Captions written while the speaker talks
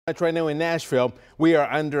Right now in Nashville, we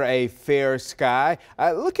are under a fair sky.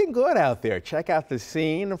 Looking good out there. Check out the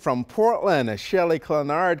scene from Portland. Shelly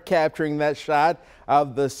Clenard capturing that shot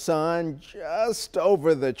of the sun just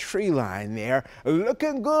over the tree line there.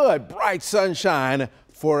 Looking good. Bright sunshine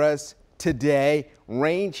for us today.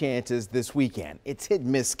 Rain chances this weekend. It's hit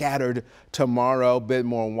miss scattered tomorrow, a bit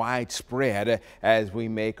more widespread as we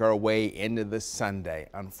make our way into the Sunday,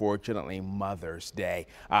 unfortunately Mother's Day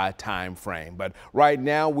time frame. But right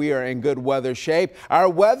now we are in good weather shape. Our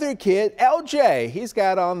weather kid, LJ, he's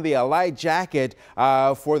got on the light jacket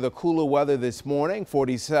for the cooler weather this morning,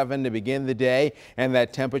 47 to begin the day, and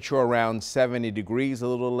that temperature around 70 degrees a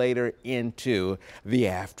little later into the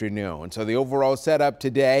afternoon. So the overall setup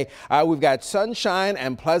today, we've got sunshine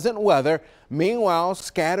and pleasant weather. Meanwhile,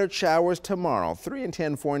 scattered showers tomorrow. 3 in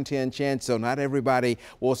 10, 4 in 10 chance, so not everybody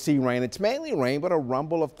will see rain. It's mainly rain, but a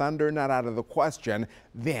rumble of thunder not out of the question.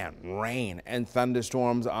 Then rain and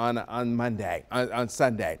thunderstorms on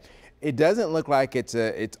Sunday. It doesn't look like it's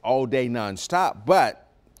all day nonstop, but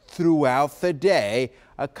throughout the day,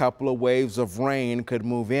 a couple of waves of rain could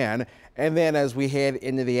move in. And then as we head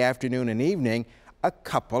into the afternoon and evening, a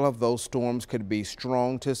couple of those storms could be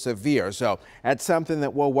strong to severe. So that's something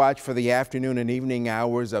that we'll watch for the afternoon and evening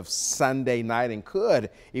hours of Sunday night and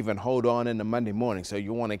could even hold on into Monday morning. So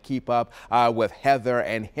you want to keep up with Heather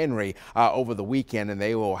and Henry over the weekend, and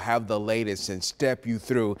they will have the latest and step you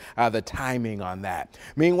through the timing on that.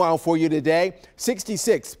 Meanwhile, for you today,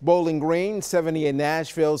 66 Bowling Green, 70 in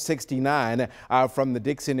Nashville, 69 from the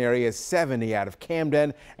Dixon area, 70 out of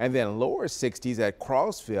Camden, and then lower 60s at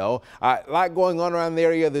Crossville. A lot going on around the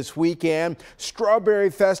area this weekend. Strawberry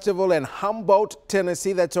Festival in Humboldt,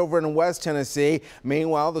 Tennessee. That's over in West Tennessee.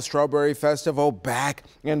 Meanwhile, the Strawberry Festival back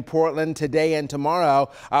in Portland today and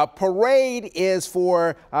tomorrow. Parade is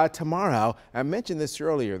for tomorrow. I mentioned this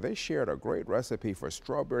earlier. They shared a great recipe for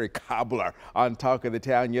strawberry cobbler on Talk of the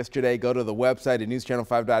Town yesterday. Go to the website at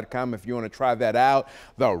newschannel5.com if you want to try that out.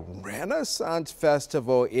 The Renaissance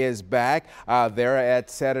Festival is back. They're at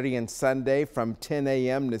Saturday and Sunday from 10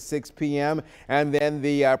 a.m. to 6 p.m. And then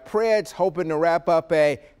the Preds hoping to wrap up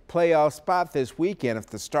a playoff spot this weekend. If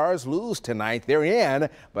the Stars lose tonight, they're in,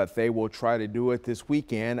 but they will try to do it this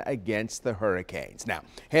weekend against the Hurricanes. Now,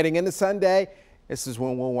 heading into Sunday, this is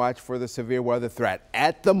when we'll watch for the severe weather threat.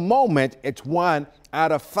 At the moment, it's 1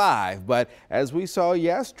 out of 5, but as we saw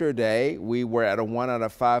yesterday, we were at a 1 out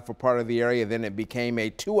of 5 for part of the area. Then it became a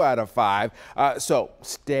 2 out of 5. So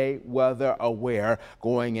stay weather aware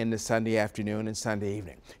going into Sunday afternoon and Sunday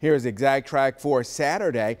evening. Here's exact track for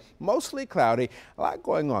Saturday. Mostly cloudy, a lot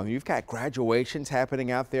going on. You've got graduations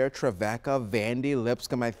happening out there. Trevecca, Vandy,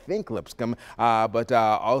 Lipscomb, I think Lipscomb, but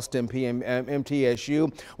Austin,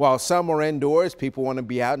 MTSU. While some are indoors, people want to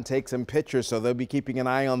be out and take some pictures, so they'll be keeping an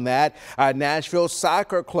eye on that. Nashville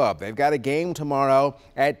Soccer Club, they've got a game tomorrow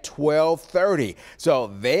at 12:30.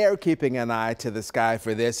 So they're keeping an eye to the sky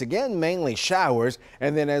for this. Again, mainly showers.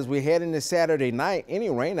 And then as we head into Saturday night,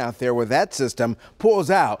 any rain out there with that system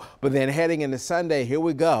pulls out. But then heading into Sunday, here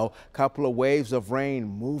we go. Couple of waves of rain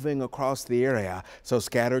moving across the area. So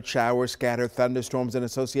scattered showers, scattered thunderstorms in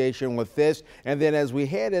association with this. And then as we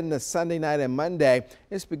head into Sunday night and Monday,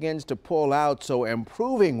 this begins to pull out. So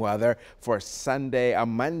improving weather for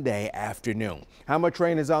Monday afternoon. How much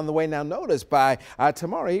rain is on the way now? Notice by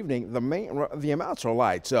tomorrow evening, the amounts are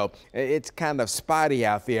light, so it's kind of spotty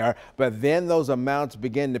out there, but then those amounts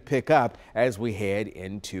begin to pick up as we head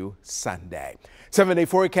into Sunday. 7-day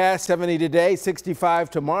forecast, 70 today, 65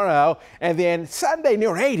 tomorrow, and then Sunday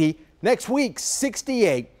near 80, next week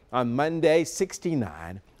 68. On Monday,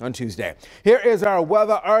 69 on Tuesday. Here is our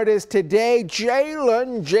weather artist today,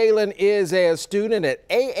 Jalen. Jalen is a student at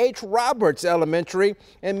A.H. Roberts Elementary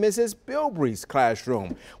in Mrs. Bilbrey's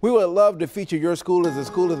classroom. We would love to feature your school as the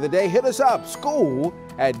school of the day. Hit us up,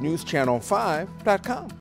 school@newschannel5.com.